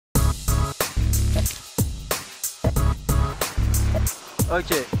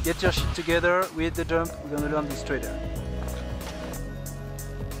Okay, get your shit together, we hit the jump, we're gonna learn the straight air.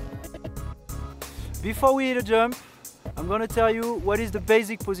 Before we hit a jump, I'm gonna tell you what is the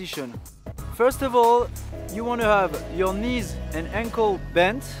basic position. First of all, you want to have your knees and ankle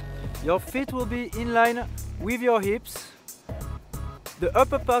bent. Your feet will be in line with your hips. The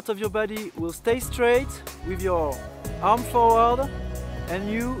upper part of your body will stay straight with your arm forward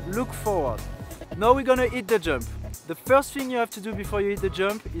and you look forward. Now we're gonna hit the jump. The first thing you have to do before you hit the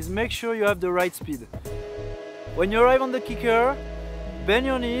jump is make sure you have the right speed. When you arrive on the kicker, bend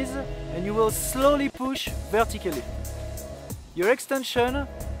your knees and you will slowly push vertically. Your extension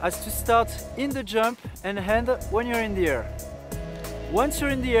has to start in the jump and end when you're in the air. Once you're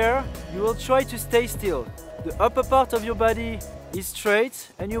in the air, you will try to stay still. The upper part of your body is straight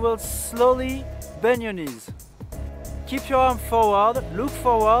and you will slowly bend your knees. Keep your arm forward, look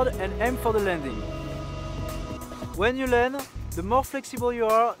forward and aim for the landing. When you land, the more flexible you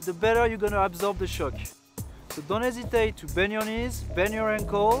are, the better you're gonna absorb the shock. So don't hesitate to bend your knees, bend your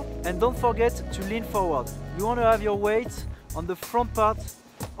ankle, and don't forget to lean forward. You want to have your weight on the front part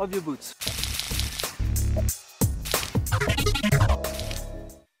of your boots.